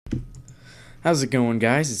How's it going,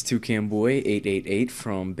 guys? It's ToucanBoy888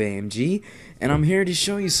 from BAMG, and I'm here to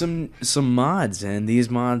show you some mods, and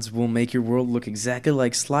these mods will make your world look exactly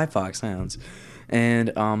like Slyfox sounds.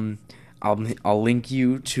 And I'll link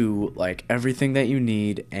you to like everything that you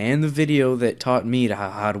need and the video that taught me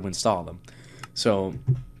how to install them. So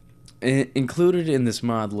included in this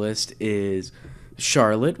mod list is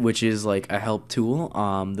Charlotte, which is like a help tool,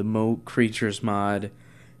 the Mo Creatures mod,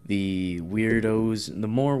 the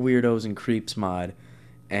more weirdos and creeps mod,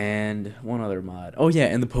 and one other mod. Oh yeah,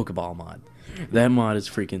 and the Pokeball mod. That mod is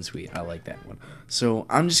freaking sweet. I like that one. So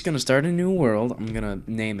I'm just gonna start a new world. I'm gonna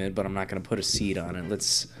name it, but I'm not gonna put a seed on it.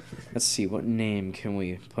 Let's see, what name can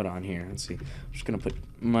we put on here? Let's see. I'm just gonna put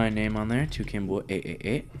my name on there,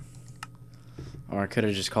 ToucanBoy888. Or I could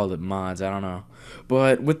have just called it mods. I don't know.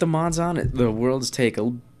 But with the mods on it, the worlds take a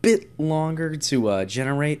bit longer to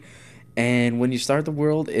generate. And when you start the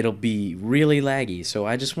world, it'll be really laggy. So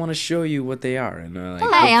I just want to show you what they are, and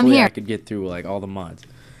Hi, I'm here. I could get through like all the mods.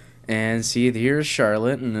 And see, here's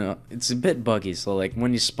Charlotte, and it's a bit buggy. So like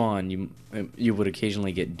when you spawn, you would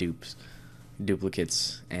occasionally get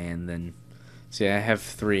duplicates, and then see, I have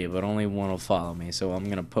 3, but only one will follow me. So I'm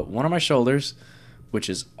gonna put one on my shoulders, which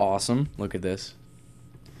is awesome. Look at this.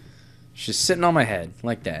 She's sitting on my head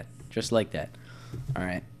like that, just like that. All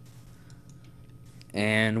right.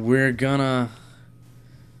 And we're gonna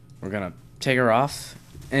take her off,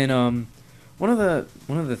 and one of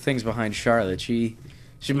the things behind Charlotte, she's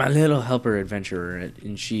my little helper adventurer,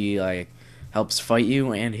 and she like helps fight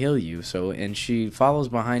you and heal you. So, and she follows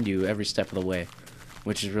behind you every step of the way,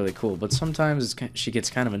 which is really cool. But sometimes she gets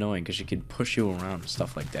kind of annoying because she can push you around and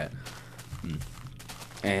stuff like that.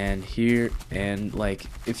 And like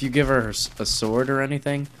if you give her a sword or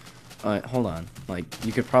anything. Hold on. Like,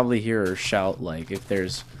 you could probably hear her shout, like, if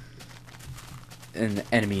there's an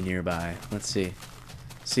enemy nearby. Let's see.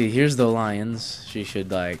 See, here's the lions. She should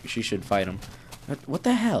fight them. What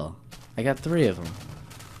the hell? I got 3 of them.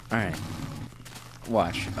 Alright.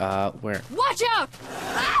 Watch. Where? Watch out!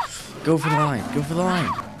 Go for the lion. Go for the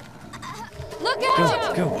lion. Look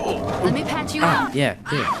out! Go. Let me patch you up. Yeah,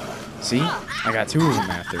 there. See? I got 2 of them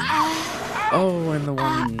after me. Oh, and the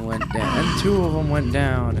one went down. And 2 of them went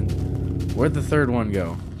down. And where'd the 3rd one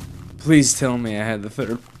go? Please tell me I had the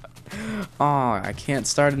 3rd. Aw, I can't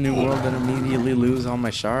start a new world and immediately lose all my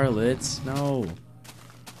Charlottes. No.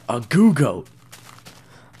 A goo goat.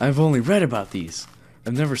 I've only read about these.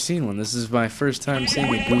 I've never seen one. This is my first time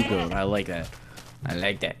seeing a goo goat. I like that. I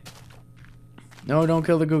like that. No, don't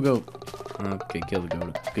kill the goo goat. Okay, kill the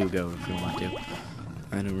goo goat if you want to.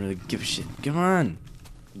 I don't really give a shit. Come on.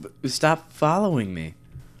 Stop following me.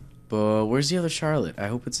 But where's the other Charlotte? I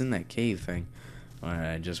hope it's in that cave thing.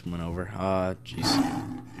 Alright, I just went over. Jeez.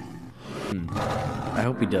 I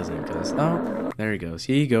hope he doesn't, because... Oh, there he goes.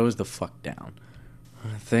 He goes the fuck down.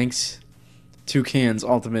 Thanks. Toucan's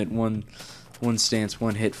ultimate one stance,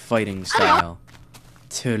 one hit fighting style.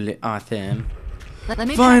 Totally awesome. Let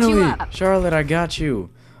me Finally! patch you up. Charlotte, I got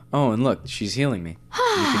you. Oh, and look, she's healing me.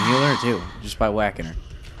 You can heal her too, just by whacking her.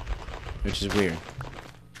 Which is weird.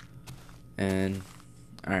 And...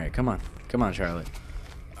 Alright, come on, Charlotte.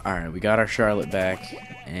 Alright, we got our Charlotte back,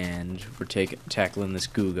 and we're tackling this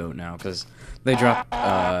goo goat now, because they drop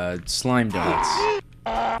slime darts.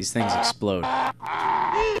 These things explode. Come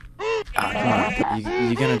on.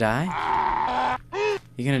 You gonna die?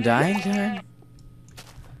 You gonna die in time?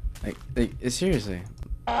 Like, seriously.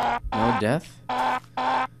 No death?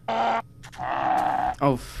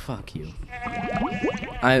 Oh, fuck you.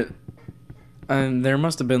 There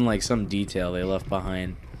must have been like some detail they left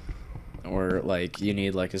behind, or like you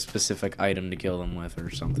need like a specific item to kill them with or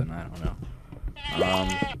something. I don't know.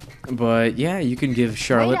 But yeah, you can give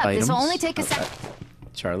Charlotte items. This will only take a sec.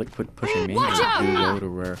 Charlotte, quit pushing me. Watch out! You go to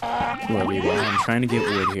whoever you are. I'm trying to get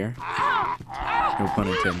wood here. No pun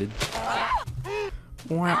intended.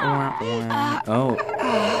 Oh.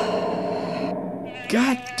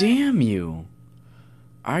 God damn you!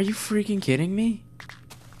 Are you freaking kidding me?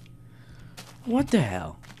 What the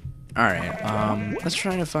hell? Alright, let's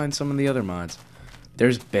try to find some of the other mods.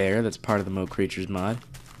 There's Bear, that's part of the Mo Creatures mod.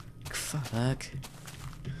 Fuck.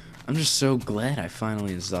 I'm just so glad I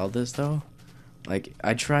finally installed this, though. Like,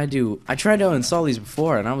 I tried to install these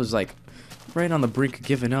before, and I was, like, right on the brink of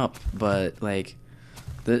giving up, but, like,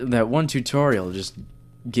 that one tutorial just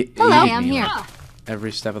Hello, aided I'm me, here. like,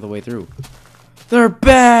 every step of the way through. They're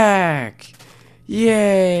back!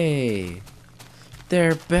 Yay!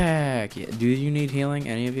 They're back. Yeah, do you need healing,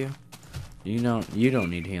 any of you? You don't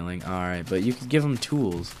need healing. Alright, but you could give them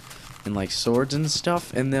tools and like swords and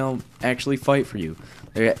stuff, and they'll actually fight for you.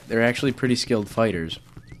 They're actually pretty skilled fighters.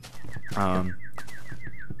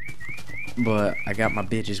 But I got my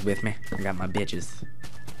bitches with me. I got my bitches.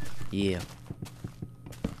 Yeah.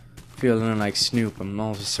 Feeling like Snoop. I'm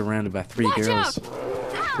almost surrounded by 3 Watch girls. out.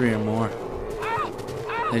 3 or more.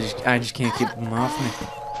 I just can't keep them off me.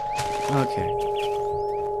 Okay.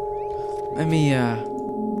 Let me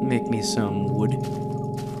make me some wood.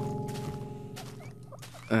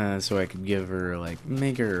 So I could give her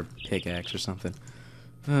make her a pickaxe or something.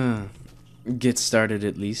 Get started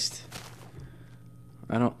at least.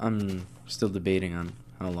 I'm still debating on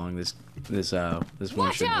how long this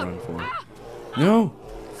one should run for. No.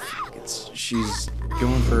 She's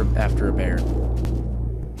going after a bear.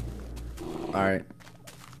 All right.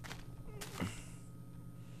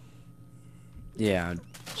 Yeah,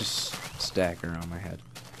 just stack her on my head.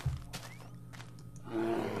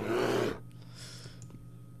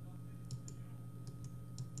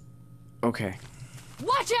 Okay.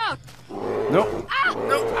 Watch out! No.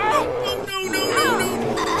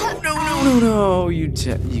 No. You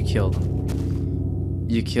killed him.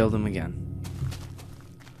 You killed him again.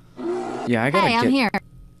 Yeah, I gotta Hey, I'm here.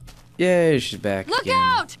 Yay, she's back Look again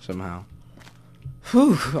out! somehow.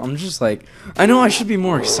 Whew, I'm just like, I know I should be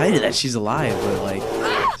more excited that she's alive, but like,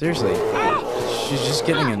 seriously, she's just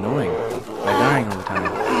getting annoying by dying all the time.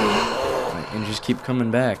 And just keep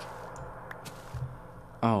coming back.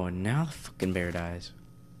 Oh, and now the fucking bear dies.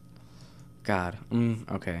 God,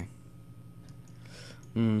 okay.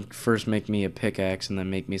 First make me a pickaxe and then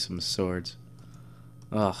make me some swords.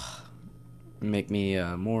 Ugh. Make me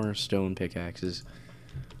more stone pickaxes.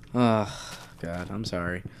 Ugh, God, I'm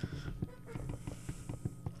sorry.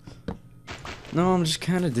 No, I'm just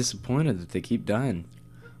kind of disappointed that they keep dying.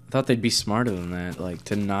 I thought they'd be smarter than that, like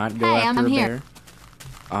to not go Hey, after I'm a here.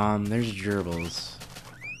 bear. There's gerbils.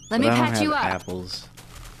 Let me But I don't patch have you up. apples.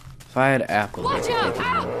 If I had apples, I'd Watch take out! them.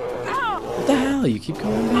 Ow! What the hell? You keep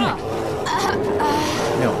coming back.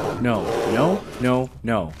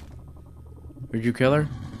 No. Did you kill her?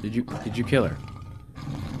 Did you kill her?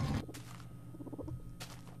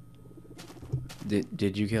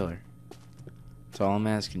 Did you kill her? That's all I'm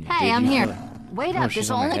asking you. Hey, Did I'm you here. kill her? Wait Oh, up, she's this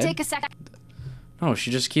will on my only head? take a second. No, she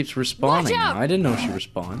just keeps respawning now. out! I didn't know she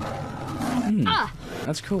respawned.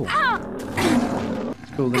 That's cool.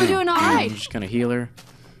 That's cool. We're doing all I'm right. just gonna heal her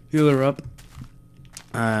up.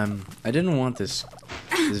 I didn't want this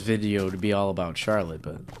video to be all about Charlotte,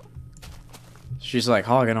 but she's like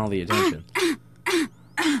hogging all the attention.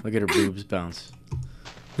 Look at her boobs bounce.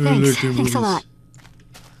 Thanks a lot.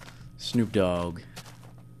 Snoop Dogg.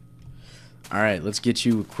 Alright, let's get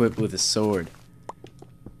you equipped with a sword.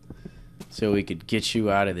 So we could get you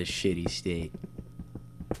out of this shitty state.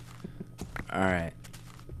 Alright.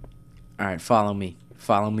 Alright, follow me.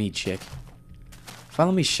 Follow me, chick.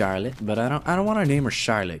 Follow me, Charlotte. But I don't want to name her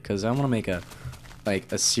Charlotte, because I want to make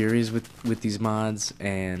a series with these mods,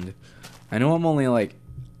 and I know I'm only like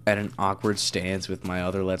at an awkward stance with my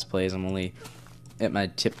other Let's Plays. I'm only at my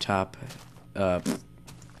tip-top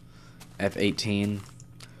F18,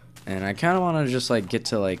 and I kind of want to just like get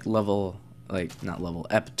to like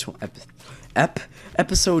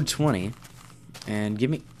episode 20, and give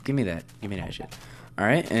me that shit. All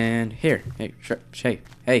right, and here,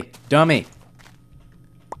 hey, dummy,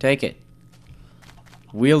 take it,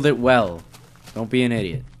 wield it well, don't be an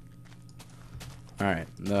idiot. All right,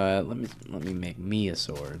 let me make me a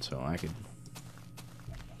sword so I could.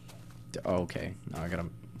 Okay, now I'm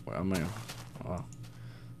gonna. Well,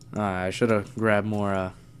 I should have grabbed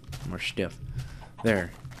more stiff.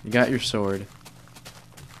 There, you got your sword.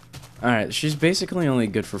 Alright, she's basically only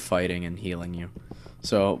good for fighting and healing you.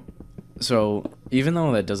 So even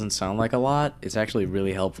though that doesn't sound like a lot, it's actually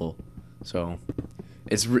really helpful. So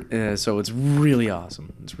it's really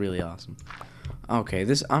awesome. It's really awesome. Okay,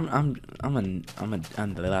 I'm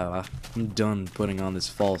done putting on this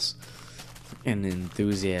false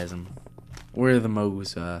enthusiasm. We're the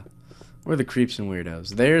creeps and weirdos.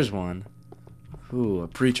 There's one. Ooh, a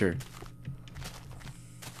preacher.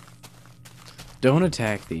 Don't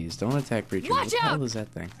attack these. Don't attack preachers. Watch What the hell out! is that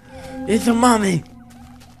thing? It's a mommy!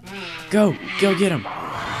 Go get him.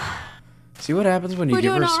 See what happens when you We're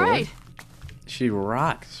give her doing a all sword? right. She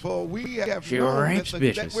rocks. For we have She known rapes that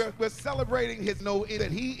bitches. we're celebrating his that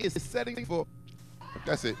he is setting for.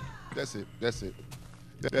 That's it.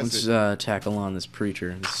 Let's tackle on this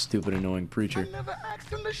preacher, this stupid, annoying preacher. I never asked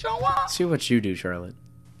him to show up. See what you do, Charlotte.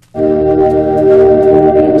 Attack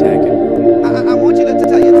him. I want you to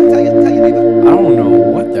tell your neighbor. I don't know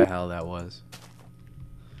what the hell that was.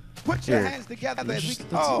 Put your Here. hands together. Let's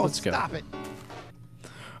go. Stop it.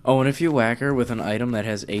 Oh, and if you whack her with an item that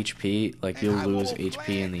has HP, like And you'll I lose won't HP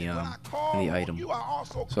in blame the when I in call the on item. you, I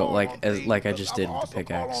also So call on things, like I because just I did will with the also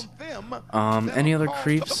call pickaxe. on them Any other that'll call-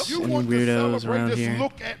 creeps? You Any want to weirdos celebrate, around just here?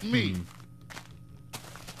 look at me.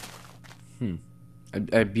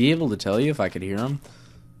 I'd be able to tell you if I could hear them,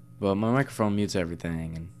 but my microphone mutes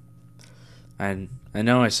everything, and I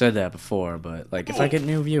know I said that before, but like if I get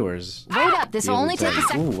new viewers, Wait up, this be will able only to tell take a you.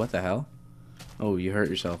 second. Ooh, what the hell? Oh, you hurt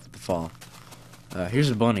yourself with the fall. Here's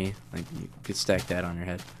a bunny. Like you could stack that on your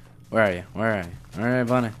head. Where are you? Where are you? All right,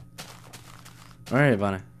 bunny. Where are you,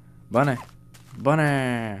 bunny? Bunny.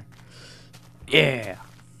 Bunny. Yeah.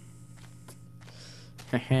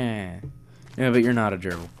 Yeah, but you're not a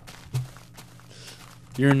gerbil.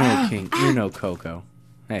 You're no king. You're no Coco.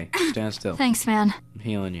 Hey, stand still. Thanks, man. I'm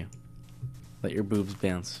healing you. Let your boobs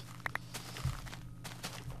bounce.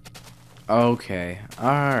 Okay.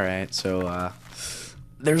 Alright, so,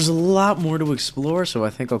 there's a lot more to explore, so I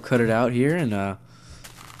think I'll cut it out here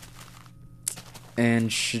and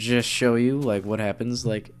just show you, like, what happens,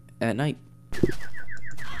 like, at night.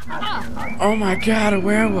 Oh my god, a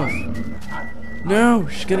werewolf! No,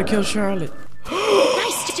 she's gonna kill Charlotte.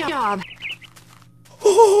 Nice job.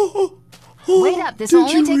 Wait up, this will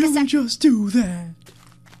only take a sec. Just do that?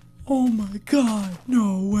 Oh my god,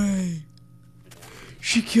 no way.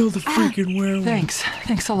 She killed a freaking werewolf.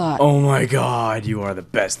 Thanks a lot. Oh my god, you are the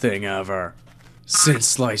best thing ever. Since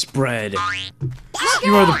sliced bread.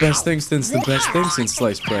 You are the best thing since the best thing since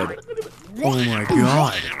sliced bread. Oh my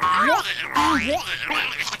god.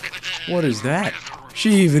 What is that?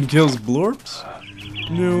 She even kills blorps?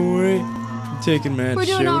 No way. I'm taking mad We're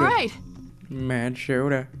doing all right. Mad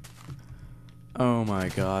soda. Oh my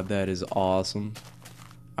god, that is awesome.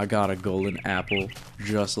 I got a golden apple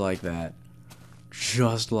just like that.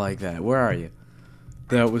 Just like that. Where are you?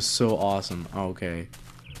 That was so awesome. Okay.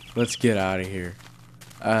 Let's get out of here.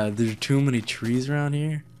 There's too many trees around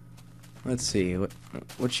here. Let's see.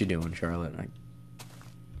 What you doing, Charlotte?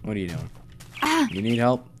 What are you doing? You need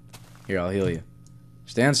help? Here, I'll heal you.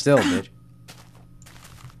 Stand still, bitch.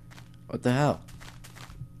 What the hell?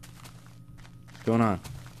 What's going on?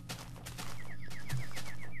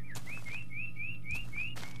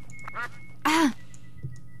 Let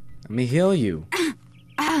me heal you.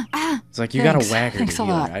 It's like you gotta whack her Thanks to a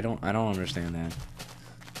heal lot. her. I don't understand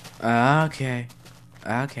that. Okay.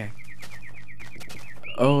 Okay.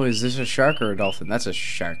 Oh, is this a shark or a dolphin? That's a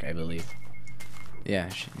shark, I believe. Yeah,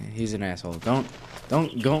 he's an asshole. Don't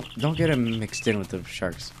get him mixed in with the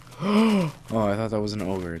sharks. Oh, I thought that was an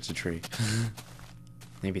ogre. It's a tree.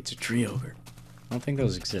 Maybe it's a tree ogre. I don't think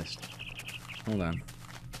those exist. Hold on.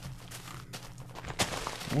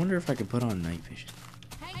 I wonder if I could put on night vision.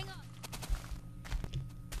 Hang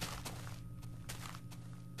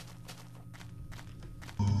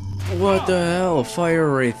on. What the hell? A fire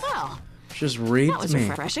wraith Well, just that raped was me.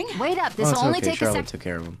 refreshing. Wait up, this Oh, will it's only okay. take a Charlotte second. took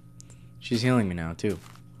care of him. She's healing me now too.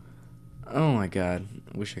 Oh my god.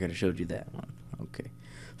 Wish I could have showed you that one. Okay.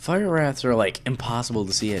 Fire wraiths are like impossible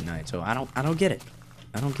to see at night, so I don't get it.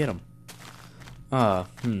 I don't get them. I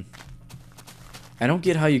don't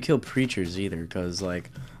get how you kill preachers either, cause like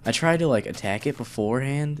I tried to like attack it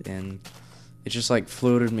beforehand and it just like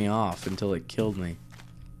floated me off until it killed me.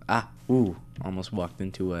 Ah, ooh, almost walked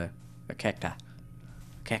into a cacti.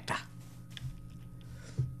 Cacti.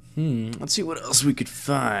 Let's see what else we could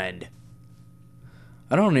find.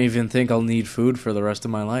 I don't even think I'll need food for the rest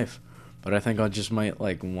of my life, but I think I just might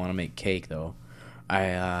like want to make cake though.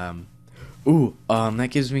 That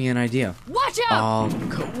gives me an idea. Watch out!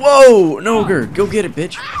 Whoa, an ogre, go get it,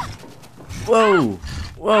 bitch. Whoa,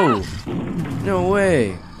 whoa, no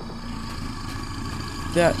way.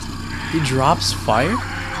 He drops fire?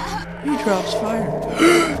 He drops fire.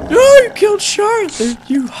 No, you killed Charlotte,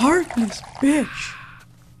 you heartless bitch.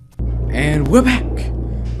 And we're back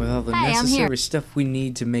with all the Hey, I'm necessary here. stuff we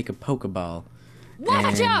need to make a Pokeball.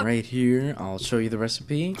 Watch And out! right here, I'll show you the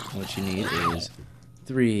recipe. What you need is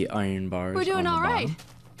 3 iron bars We're doing on the all right. bottom,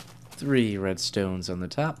 3 redstones on the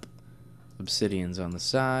top, obsidians on the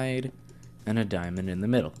side, and a diamond in the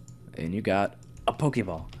middle. And you got a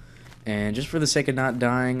Pokeball. And just for the sake of not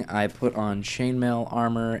dying, I put on chainmail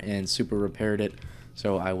armor and super repaired it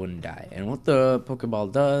so I wouldn't die. And what the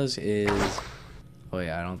Pokeball does is... Oh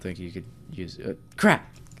yeah, I don't think you could use it. Crap!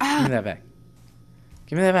 Give me that back.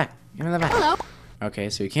 Give me that back. Give me that back. Hello. Okay,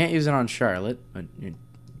 so you can't use it on Charlotte, but give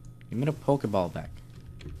me the Pokeball back.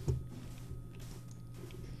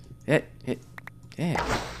 Hit.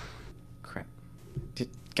 Yeah. Crap.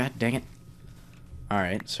 God dang it.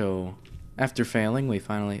 Alright, so after failing, we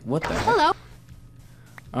finally... What the heck? Hello.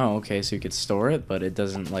 Oh, okay, so you could store it, but it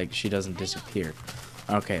doesn't, like, she doesn't disappear.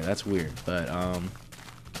 Okay, that's weird, but,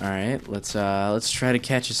 All right, let's try to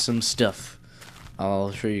catch some stuff.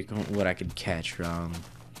 I'll show you what I could catch.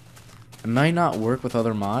 It might not work with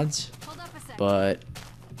other mods, Hold up a sec. but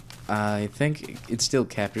I think it still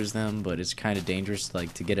captures them. But it's kind of dangerous,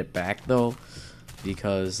 like, to get it back though,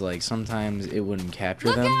 because like sometimes it wouldn't capture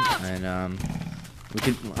Look them, out! and we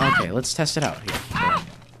could. Okay, let's test it out here.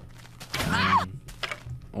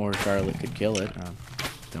 Or Charlotte could kill it.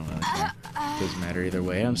 Don't really care. Doesn't matter either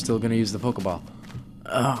way. I'm still gonna use the Pokeball.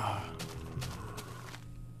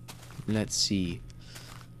 Let's see.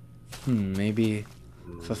 Maybe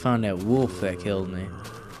if I found that wolf that killed me.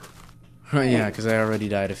 Yeah, because I already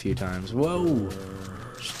died a few times. Whoa!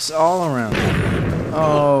 It's all around me.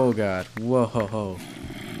 Oh god. Whoa.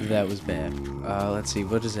 That was bad. Let's see.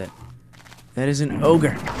 What is that? That is an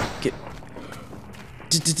ogre. Get.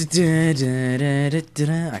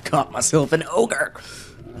 I caught myself an ogre.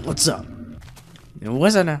 What's up? It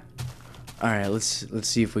wasn't a. All right, let's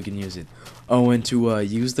see if we can use it. Oh, and to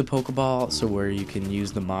use the Pokeball, so where you can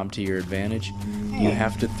use the mob to your advantage, you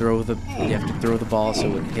have to throw the ball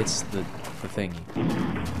so it hits the thingy,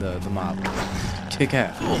 the mob. Kick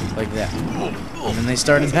out like that, and then they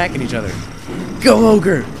start attacking each other. Go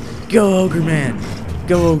ogre, man,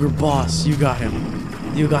 go ogre boss. You got him.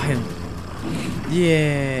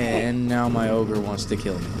 Yeah, and now my ogre wants to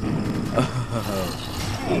kill me.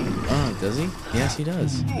 Oh, does he? Yes, he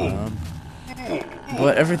does.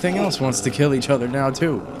 But everything else wants to kill each other now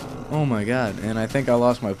too. Oh my god! And I think I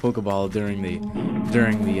lost my Pokeball during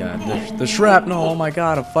the shrapnel. Oh my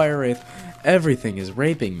god! A fire wraith. Everything is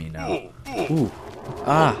raping me now. Ooh.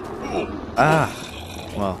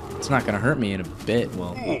 Well, it's not gonna hurt me in a bit.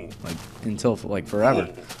 Well, like until like forever.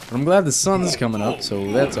 But I'm glad the sun's coming up, so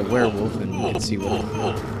that's a werewolf, and you can see what.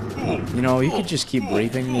 You know, you could just keep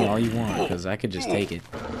raping me all you want, because I could just take it.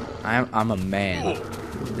 I'm a man,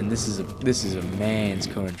 and this is a man's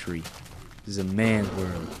country. This is a man's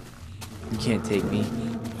world. You can't take me.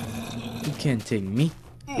 You can't take me.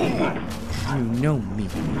 You know me. You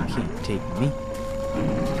can't take me.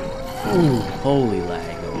 Ooh, holy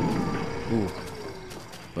lag. Ooh.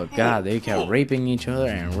 But God, they kept raping each other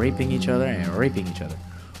and raping each other and raping each other.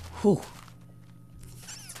 Whew.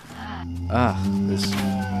 This.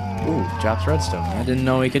 Ooh, drops redstone. I didn't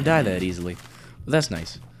know he could die that easily. But that's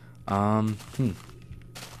nice.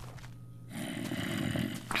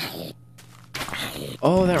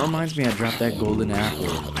 Oh, that reminds me, I dropped that golden apple.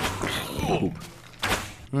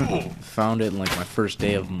 Found it in like my first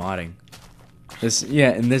day of modding.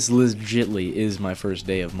 And this legitly is my first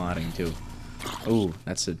day of modding too. Oh,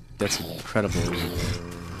 that's incredible.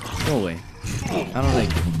 Go away. I don't like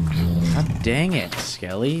it. God dang it,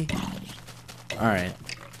 Skelly. Alright.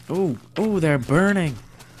 Ooh, they're burning.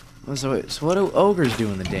 So what do ogres do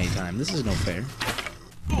in the daytime? This is no fair.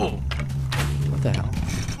 What the hell?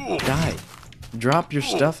 Die. Drop your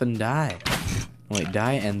stuff and die. Wait,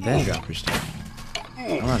 die and then drop your stuff.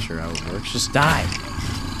 I'm not sure how it works. Just die.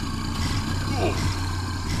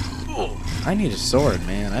 I need a sword,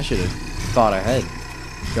 man. I should have thought ahead.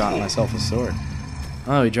 Got myself a sword.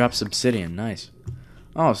 Oh, he drops obsidian. Nice.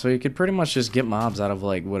 Oh, so you could pretty much just get mobs out of,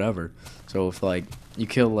 like, whatever. So if, like, you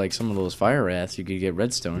kill, like, some of those fire wraths, you could get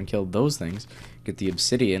redstone, kill those things, get the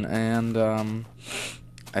obsidian, and,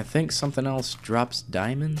 I think something else drops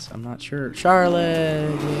diamonds? I'm not sure.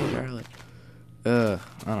 Charlotte! Yeah, Charlotte. I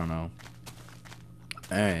don't know.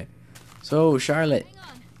 Alright. So, Charlotte.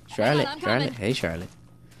 Charlotte. I'm Charlotte. coming. Hey, Charlotte.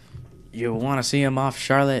 You want to see him off,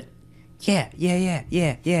 Charlotte? Yeah.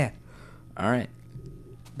 Alright.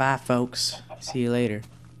 Bye, folks. See you later.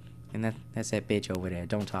 And that's that bitch over there.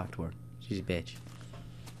 Don't talk to her. She's a bitch.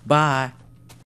 Bye.